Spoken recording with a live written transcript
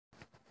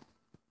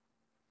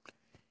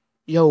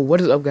Yo, what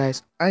is up,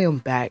 guys? I am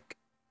back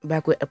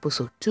with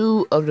episode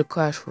 2 of the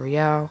Clash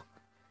Royale.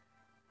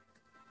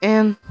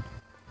 And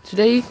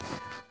today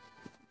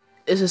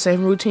is the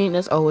same routine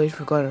as always.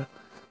 We're gonna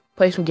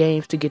play some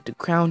games to get the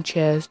crown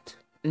chest.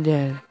 And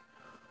then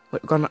we're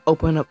gonna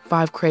open up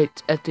 5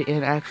 crates at the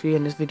end, actually,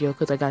 in this video.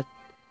 Because I got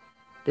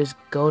this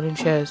golden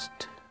chest,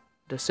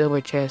 the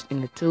silver chest,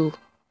 and the 2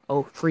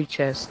 free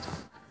chest.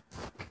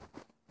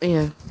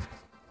 And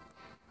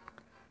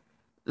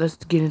let's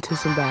get into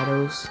some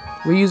battles.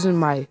 We're using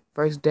my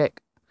first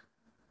deck.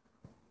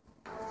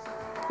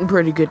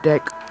 Pretty good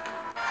deck.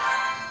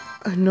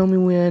 I know me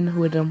win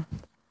with them.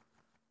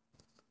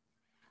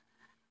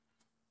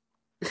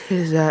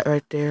 Is that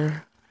right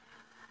there?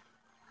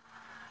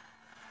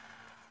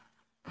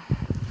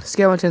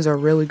 Skeletons are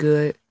really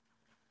good.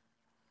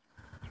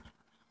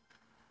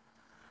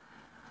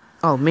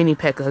 Oh, mini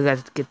P.E.K.K.A. I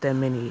got to get that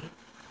mini.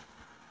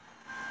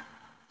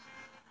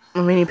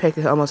 My mini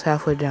P.E.K.K.A. is almost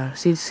halfway down.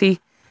 See,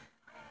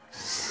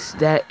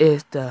 that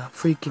is the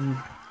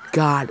freaking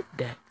god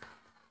deck.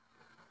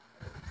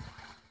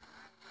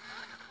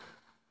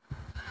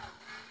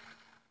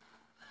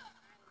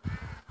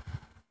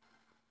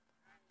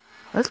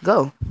 Let's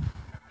go.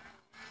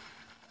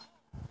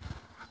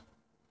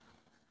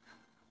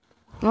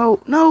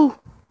 No.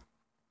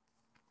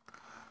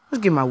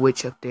 Let's get my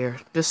witch up there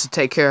just to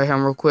take care of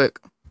him real quick.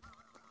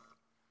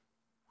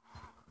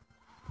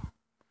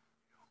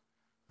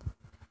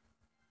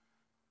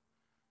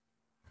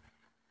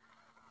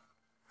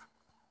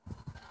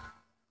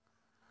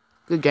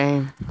 Good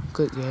game.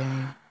 Good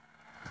game.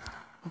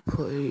 I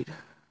played.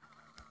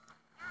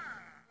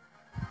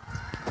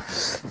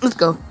 Let's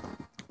go.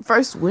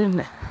 First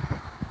win.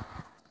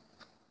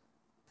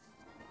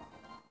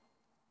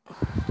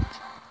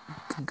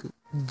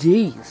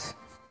 Jeez.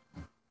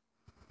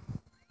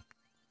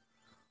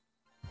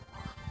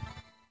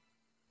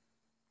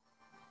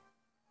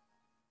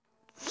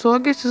 So I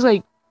guess it's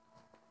like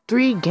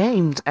 3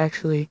 games,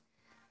 actually.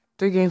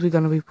 3 games we're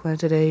gonna be playing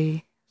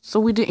today.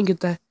 So we didn't get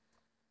that.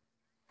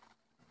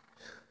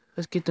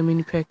 Let's get the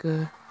mini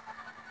P.E.K.K.A.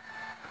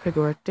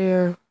 P.E.K.K.A. right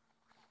there.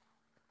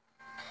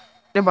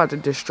 They're about to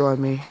destroy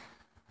me.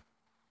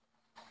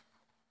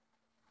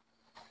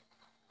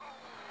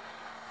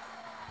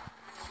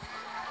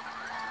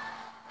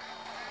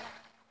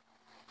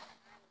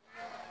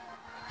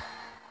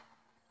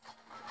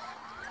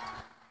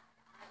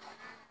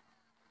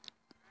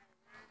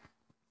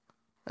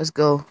 Let's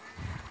go.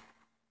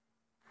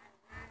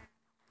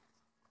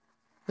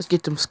 Let's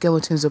get them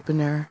skeletons up in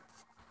there.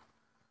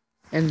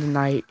 In the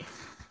night.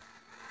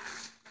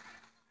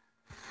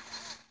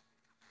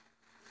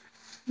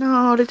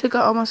 No, they took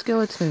out all my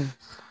skeletons.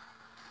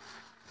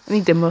 I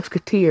need the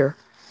musketeer.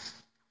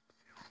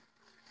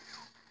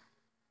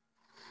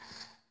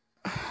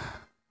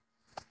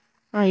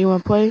 Alright, you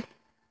wanna play?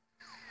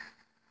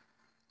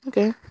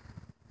 Okay.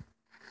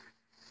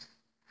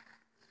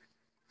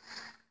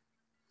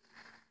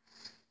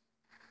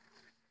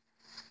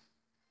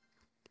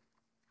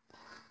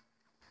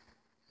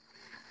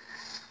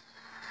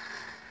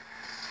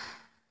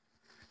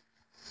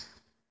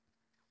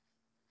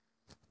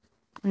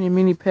 I need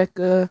mini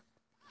P.E.K.K.A.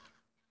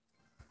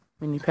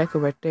 Mini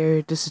P.E.K.K.A. right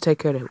there. Just to take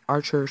care of the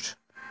archers.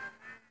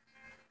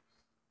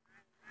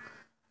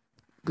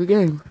 Good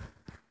game.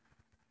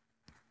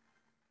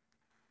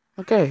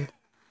 Okay.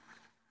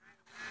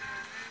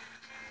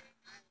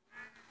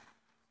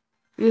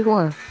 You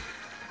won.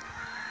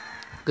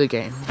 Good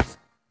game.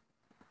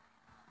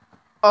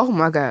 Oh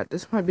my god,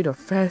 this might be the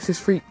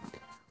fastest freak.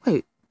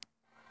 Wait,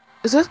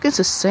 is that against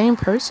the same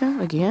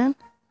person again?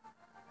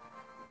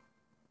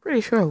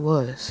 Pretty sure it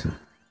was.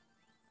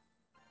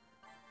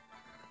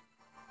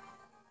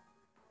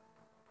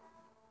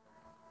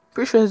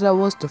 Pretty sure that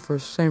was the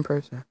same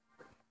person.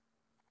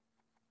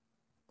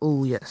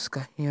 Oh yes,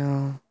 got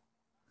him.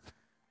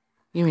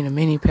 Give me the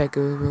mini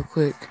P.E.K.K.A. real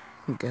quick.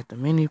 We got the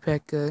mini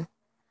P.E.K.K.A.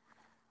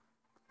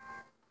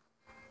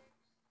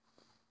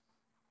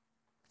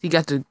 He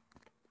got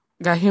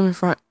him in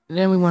front.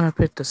 Then we want to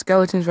put the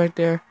skeletons right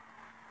there.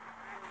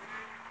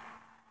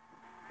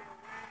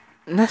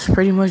 And that's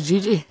pretty much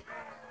GG.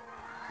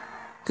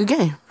 Good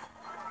game.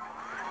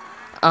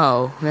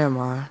 Oh, never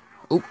mind.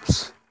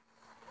 Oops.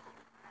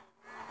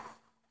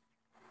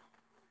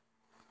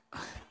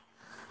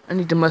 I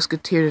need the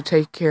musketeer to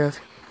take care of.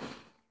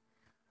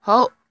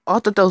 Oh, I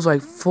thought those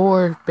like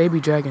 4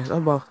 baby dragons.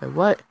 I'm about to say,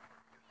 what?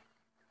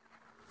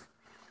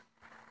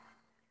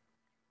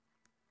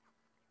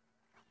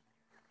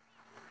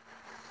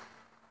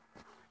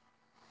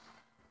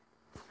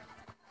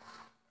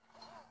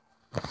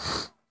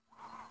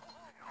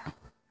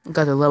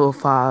 Got the level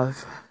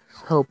 5.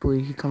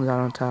 Hopefully he comes out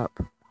on top.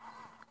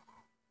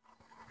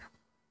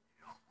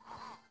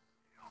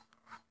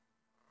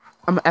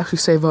 I'm gonna actually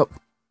save up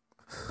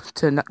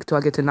till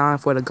I get to 9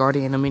 for the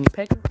guardian and the mini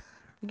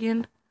P.E.K.K.A.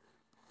 again.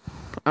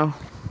 Oh,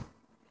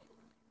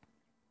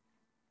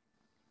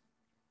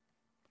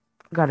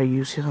 gotta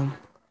use him.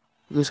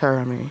 Use her.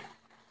 I mean,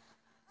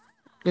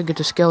 gotta get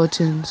the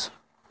skeletons.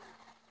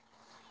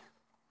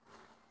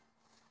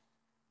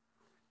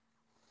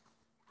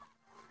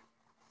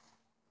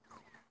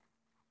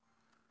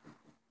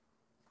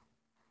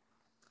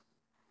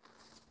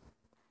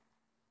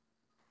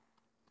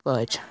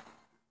 Fudge.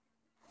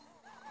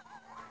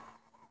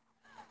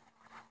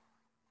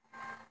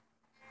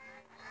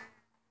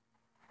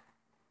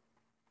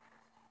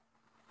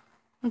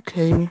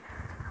 Okay.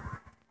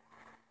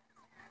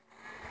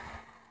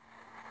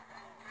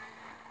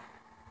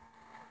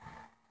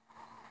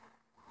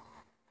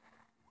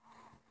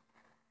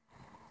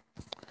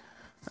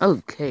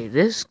 Okay,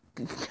 this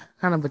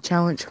kind of a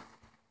challenge.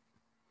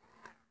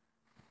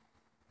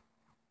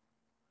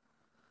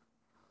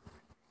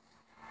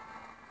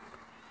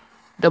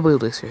 Double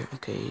elixir.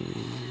 Okay,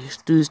 let's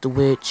do the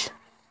witch,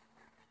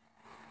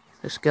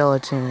 the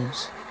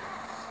skeletons,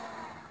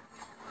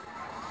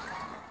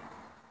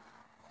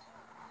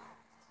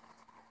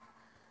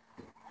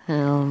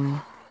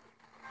 him,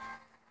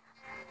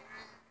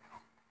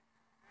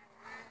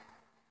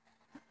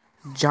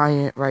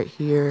 giant right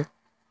here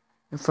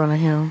in front of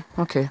him.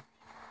 Okay.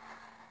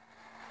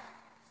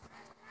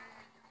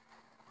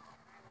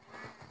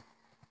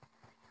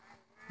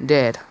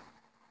 Dead.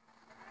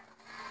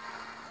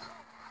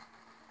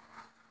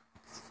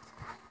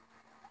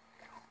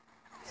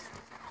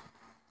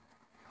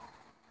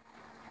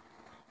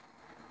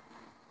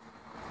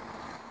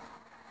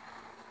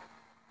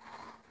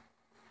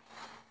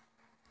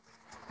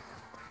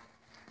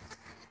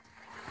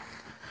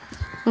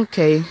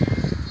 Okay.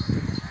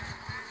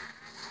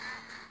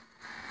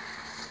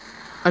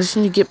 I just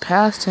need to get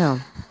past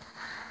him.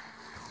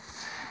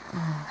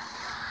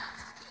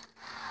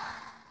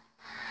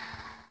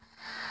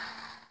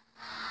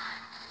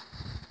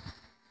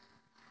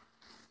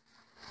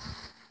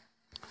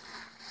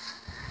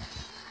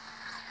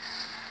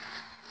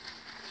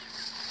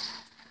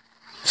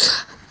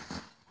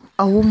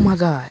 Oh my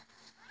god.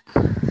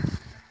 Come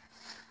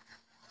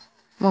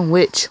on,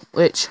 witch.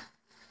 Witch.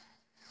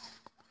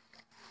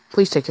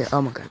 Please take care.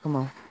 Oh my god, come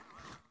on.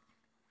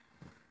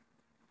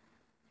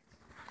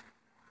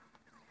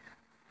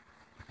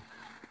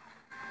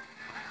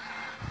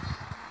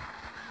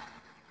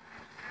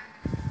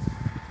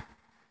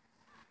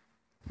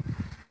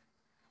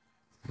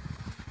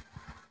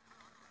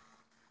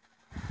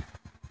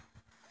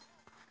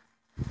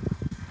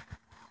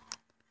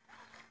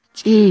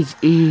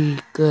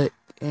 GG. Good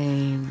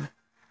game.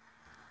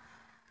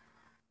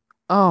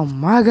 Oh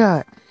my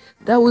god.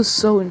 That was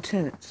so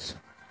intense.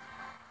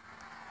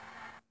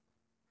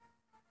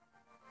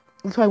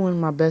 It's probably one of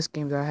my best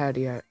games I had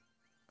yet.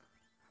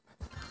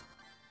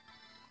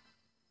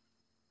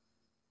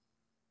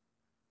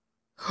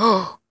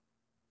 Oh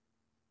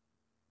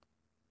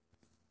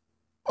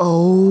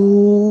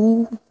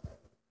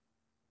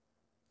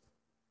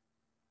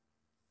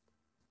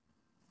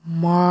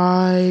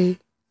my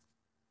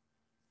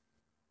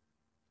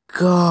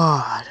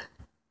god.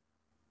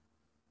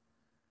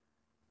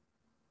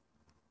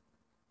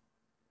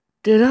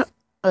 Did I?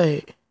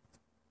 Wait.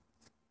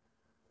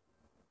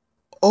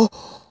 Oh,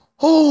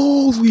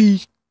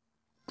 holy.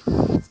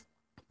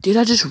 Did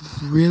I just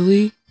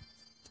really?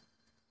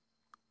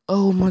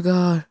 Oh my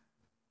god.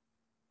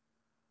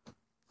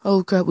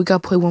 Oh crap, we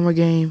gotta play one more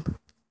game.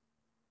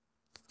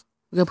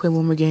 We gotta play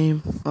one more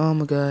game. Oh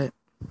my god.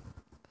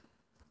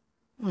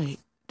 Wait,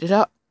 did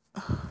I?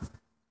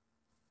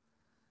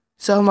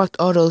 So I unlocked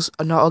all those.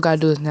 No, all I gotta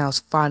do is now is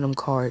find them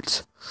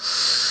cards.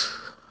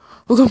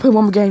 We're gonna play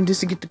one more game just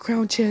to get the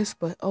crown chest,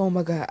 but oh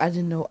my god, I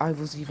didn't know I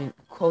was even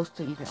close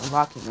to even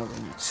unlocking them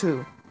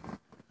too.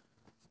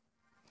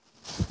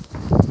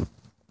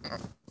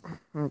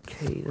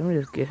 Okay, let me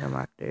just get him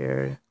out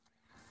there.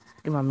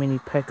 Get my mini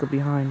P.E.K.K.A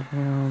behind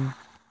him.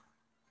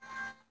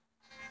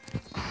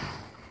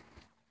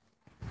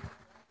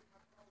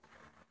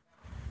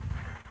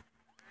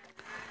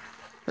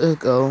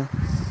 Let's go.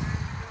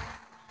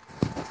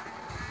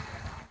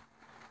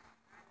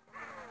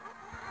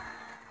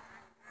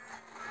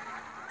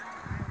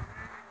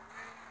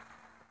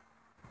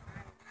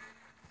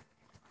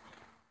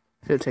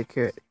 She'll take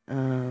care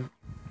of it.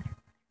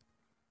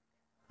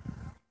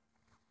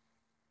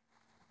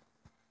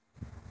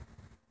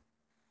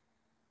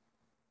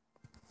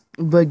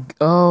 But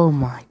oh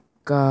my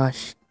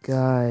gosh,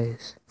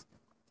 guys.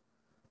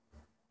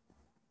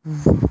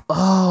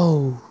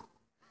 Oh,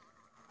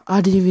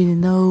 I didn't even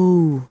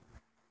know.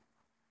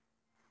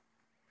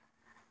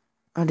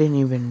 I didn't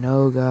even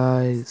know,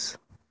 guys.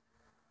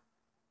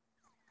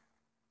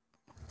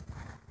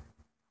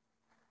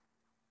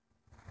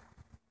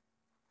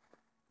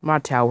 My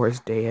tower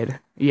is dead.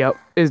 Yep,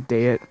 it's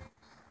dead.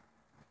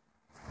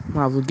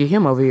 Might as well get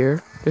him over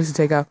here just to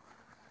take out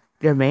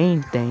their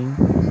main thing.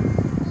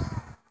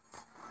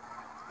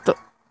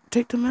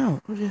 Take them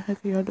out. What the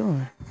heck are y'all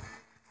doing?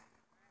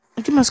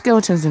 Get my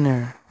skeletons in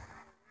there.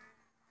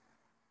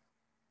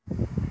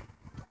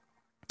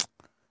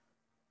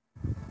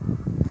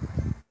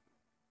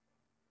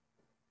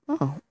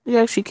 Oh, he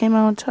actually came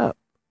out on top.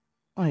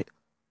 Wait.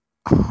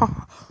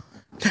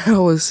 That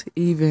was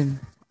even.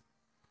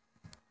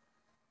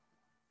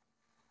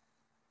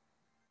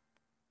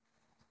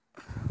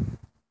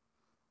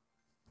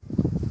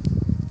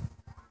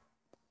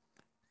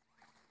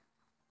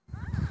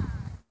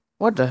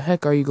 What the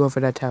heck are you going for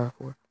that tower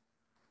for?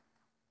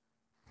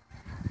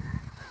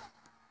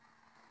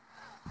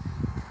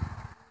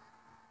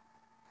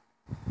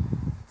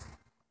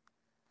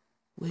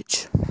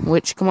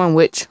 Witch, come on,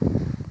 witch.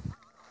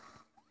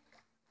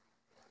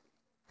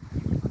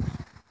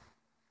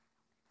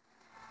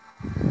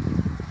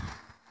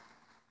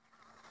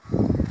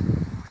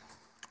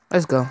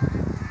 Let's go.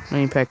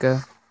 Main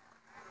Pekka.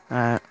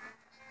 Alright.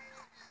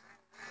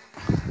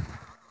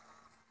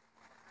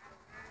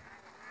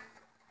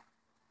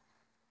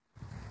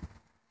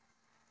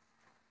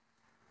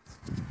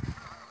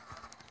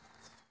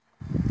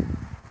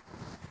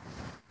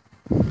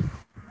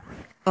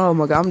 Oh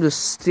my god, I'm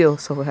just still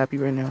so happy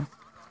right now.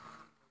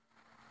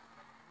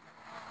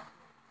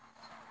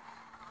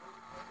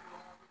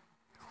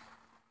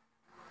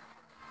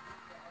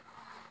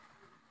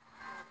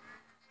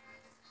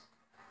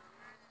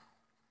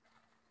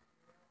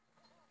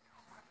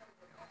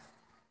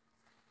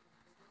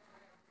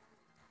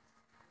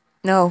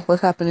 No,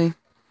 what's happening?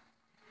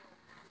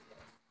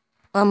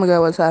 Oh my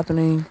god, what's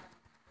happening?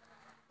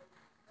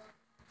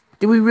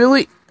 Did we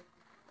really?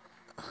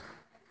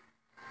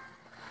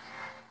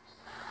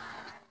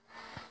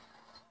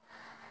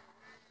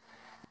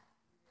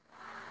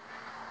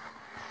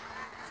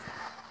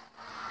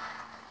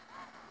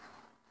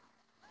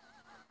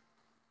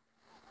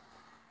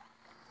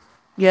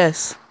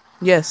 Yes.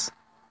 Yes.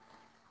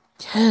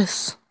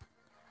 Yes.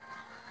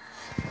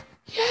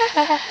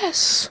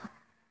 Yes.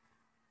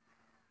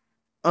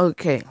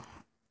 Okay.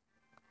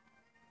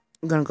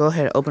 I'm gonna go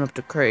ahead and open up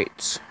the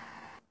crates.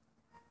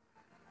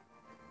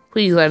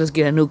 Please let us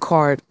get a new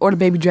card. Or the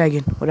baby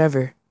dragon.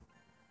 Whatever.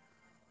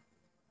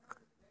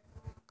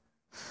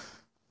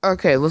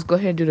 Okay, let's go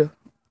ahead and do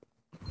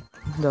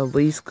the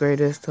least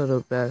greatest to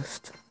the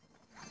best.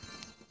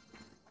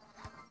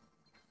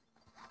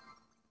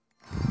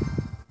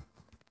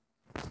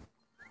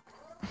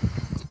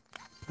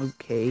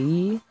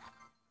 Okay.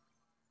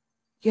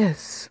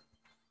 Yes.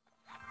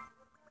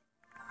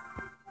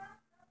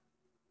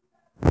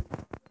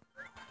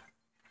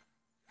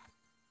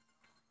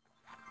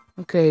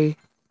 Okay.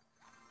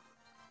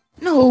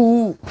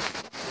 No.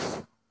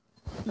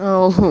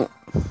 No.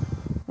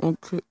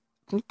 Okay.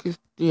 Okay.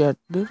 Yeah,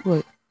 this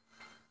way.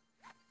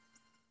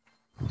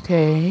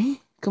 Okay.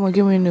 Come on,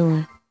 give me a new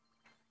one.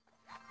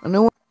 A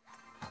new one.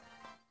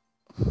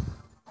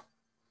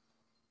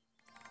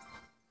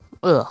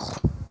 Ugh.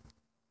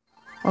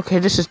 Okay,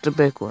 this is the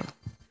big one.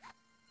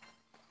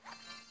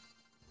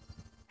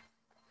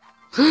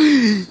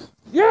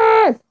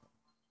 Yes!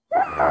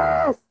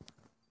 Yes!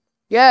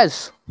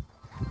 Yes!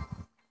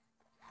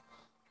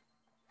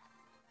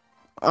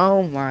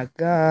 Oh my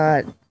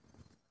god.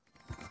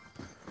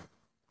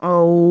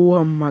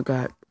 Oh my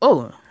god.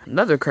 Oh,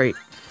 another crate.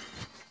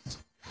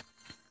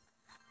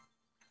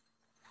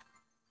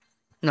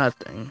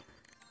 Nothing.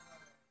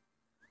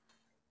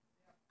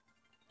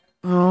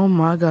 Oh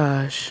my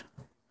gosh.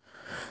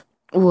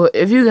 Well,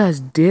 if you guys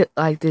did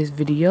like this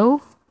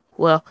video,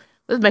 well,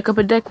 let's make up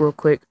a deck real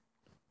quick.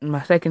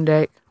 My second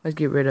deck, let's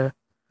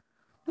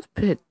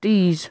put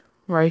these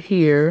right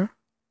here.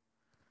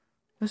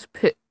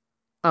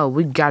 Oh,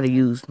 we gotta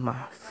use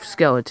my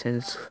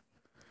skeletons.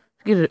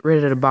 Get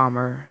rid of the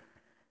bomber.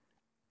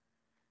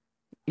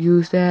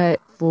 Use that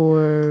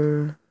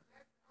for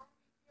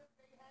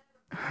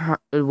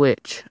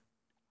which?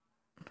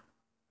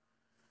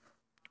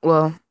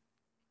 Well,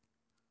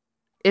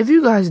 if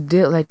you guys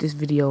did like this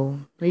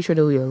video, make sure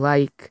to leave a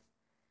like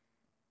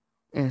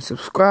and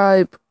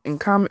subscribe and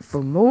comment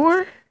for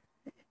more,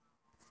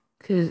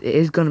 because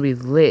it's gonna be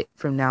lit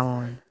from now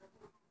on.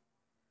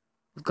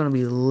 It's gonna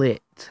be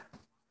lit.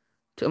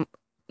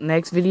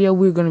 Next video,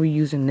 we're gonna be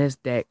using this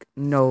deck.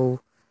 No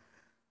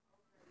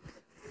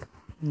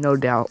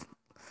doubt.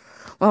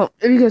 Well,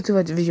 if you guys do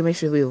like the video, make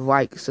sure to leave a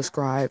like,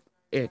 subscribe,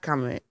 and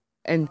comment,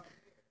 and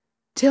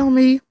tell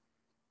me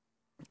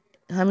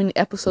how many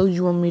episodes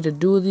you want me to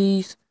do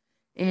these.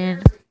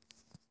 And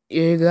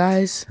yeah,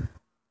 guys,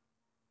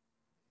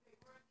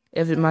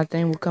 if my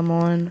thing will come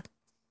on.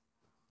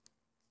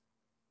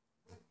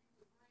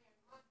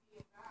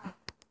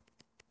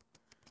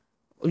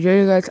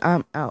 Yeah, guys,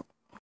 I'm out.